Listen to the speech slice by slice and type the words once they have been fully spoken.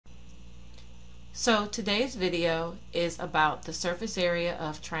So today's video is about the surface area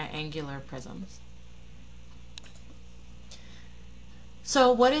of triangular prisms.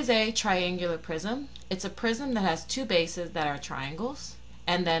 So what is a triangular prism? It's a prism that has two bases that are triangles,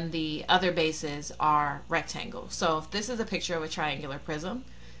 and then the other bases are rectangles. So if this is a picture of a triangular prism,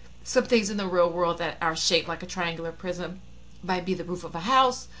 some things in the real world that are shaped like a triangular prism might be the roof of a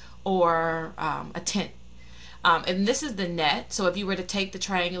house or a tent. And this is the net. So if you were to take the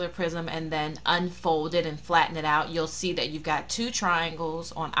triangular prism and then unfold it and flatten it out, you'll see that you've got two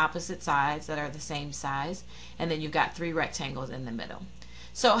triangles on opposite sides that are the same size, and then you've got three rectangles in the middle.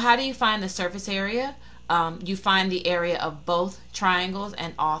 So how do you find the surface area? You find the area of both triangles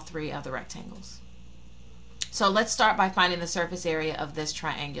and all three of the rectangles. So let's start by finding the surface area of this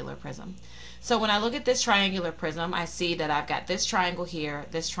triangular prism. So when I look at this triangular prism, I see that I've got this triangle here,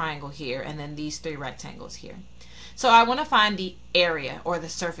 and then these three rectangles here. So I want to find the area, or the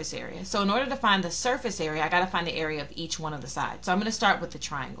surface area. So in order to find the surface area, I got to find the area of each one of the sides. So I'm going to start with the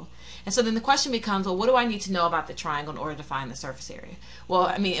triangle. And so then the question becomes, well, what do I need to know about the triangle in order to find the surface area?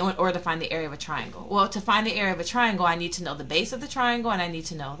 Well, in order to find the area of a triangle. Well, to find the area of a triangle, I need to know the base of the triangle and I need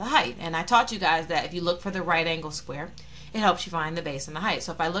to know the height. And I taught you guys that if you look for the right angle square, it helps you find the base and the height.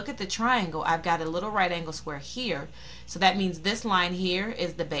 So if I look at the triangle, I've got a little right angle square here. So that means this line here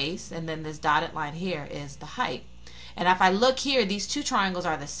is the base, and then this dotted line here is the height. And if I look here, these two triangles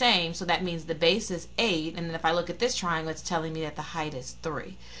are the same, so that means the base is 8, and then if I look at this triangle, it's telling me that the height is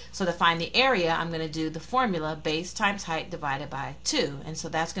 3. So to find the area, I'm going to do the formula base times height divided by 2, and so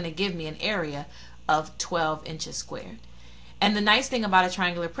that's going to give me an area of 12 inches squared. And the nice thing about a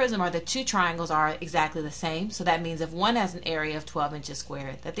triangular prism are the two triangles are exactly the same, so that means if one has an area of 12 inches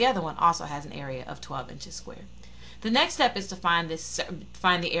squared, that the other one also has an area of 12 inches squared. The next step is to find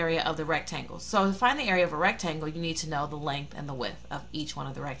the area of the rectangle. So to find the area of a rectangle, you need to know the length and the width of each one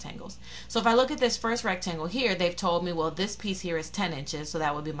of the rectangles. So if I look at this first rectangle here, they've told me, well, this piece here is 10 inches, so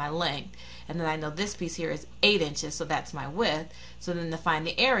that would be my length. And then I know this piece here is 8 inches, so that's my width. So then to find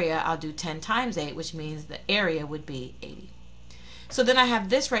the area, I'll do 10 times 8, which means the area would be 80. So then I have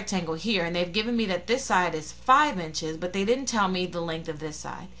this rectangle here, and they've given me that this side is 5 inches, but they didn't tell me the length of this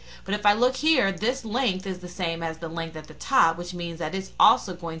side. But if I look here, this length is the same as the length at the top, which means that it's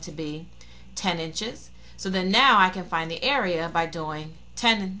also going to be 10 inches. So then now I can find the area by doing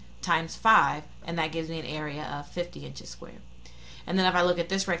 10 times 5, and that gives me an area of 50 inches squared. And then if I look at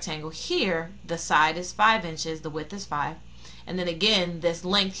this rectangle here, the side is 5 inches, the width is 5. And then again, this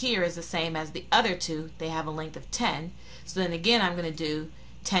length here is the same as the other two. They have a length of 10. So then again, I'm going to do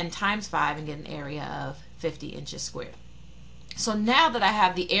 10 times 5 and get an area of 50 inches squared. So now that I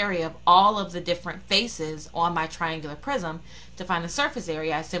have the area of all of the different faces on my triangular prism, to find the surface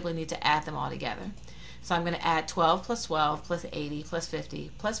area, I simply need to add them all together. So I'm going to add 12 plus 12 plus 80 plus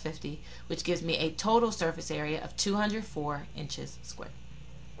 50 plus 50, which gives me a total surface area of 204 inches squared.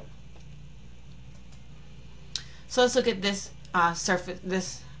 So let's look at this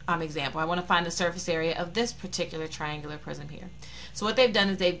example. I want to find the surface area of this particular triangular prism here. So what they've done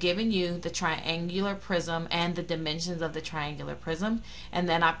is they've given you the triangular prism and the dimensions of the triangular prism, and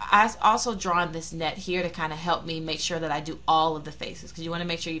then I've also drawn this net here to kind of help me make sure that I do all of the faces, because you want to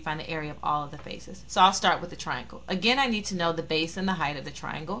make sure you find the area of all of the faces. So I'll start with the triangle. Again, I need to know the base and the height of the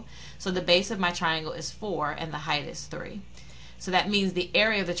triangle. So the base of my triangle is 4 and the height is 3. So that means the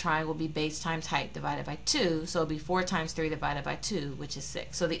area of the triangle will be base times height divided by 2. So it'll be 4 times 3 divided by 2, which is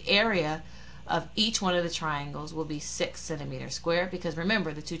 6. So the area of each one of the triangles will be 6 centimeters squared, because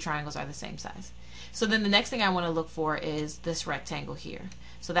remember, the two triangles are the same size. So then the next thing I want to look for is this rectangle here.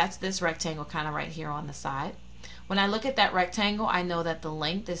 So that's this rectangle kind of right here on the side. When I look at that rectangle, I know that the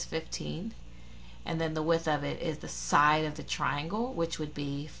length is 15, and then the width of it is the side of the triangle, which would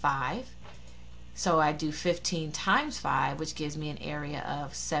be 5. So I do 15 times 5, which gives me an area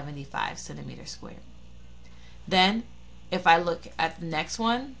of 75 centimeters squared. Then, if I look at the next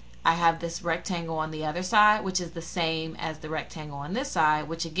one, I have this rectangle on the other side, which is the same as the rectangle on this side,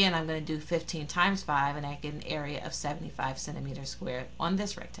 which again, I'm going to do 15 times 5, and I get an area of 75 centimeters squared on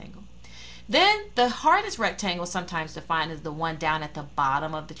this rectangle. Then, the hardest rectangle sometimes to find is the one down at the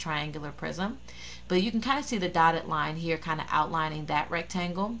bottom of the triangular prism. But you can kind of see the dotted line here kind of outlining that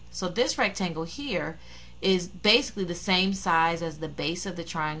rectangle. So this rectangle here is basically the same size as the base of the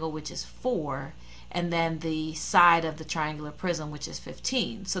triangle, which is 4, and then the side of the triangular prism, which is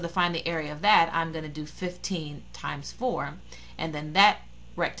 15. So to find the area of that, I'm going to do 15 times 4, and then that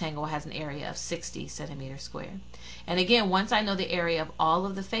rectangle has an area of 60 centimeters squared. And again, once I know the area of all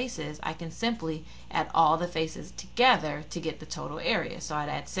of the faces, I can simply add all the faces together to get the total area. So I'd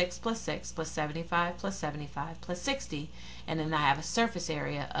add 6 plus 6 plus 75 plus 75 plus 60, and then I have a surface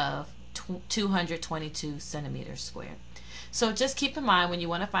area of 222 centimeters squared. So just keep in mind, when you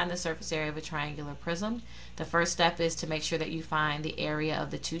want to find the surface area of a triangular prism, the first step is to make sure that you find the area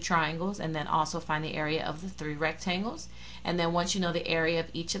of the 2 triangles, and then also find the area of the 3 rectangles. And then once you know the area of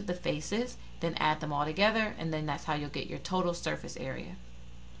each of the faces, then add them all together, and then that's how you'll get your total surface area.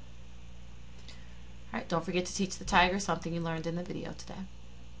 Alright, don't forget to teach the tiger something you learned in the video today.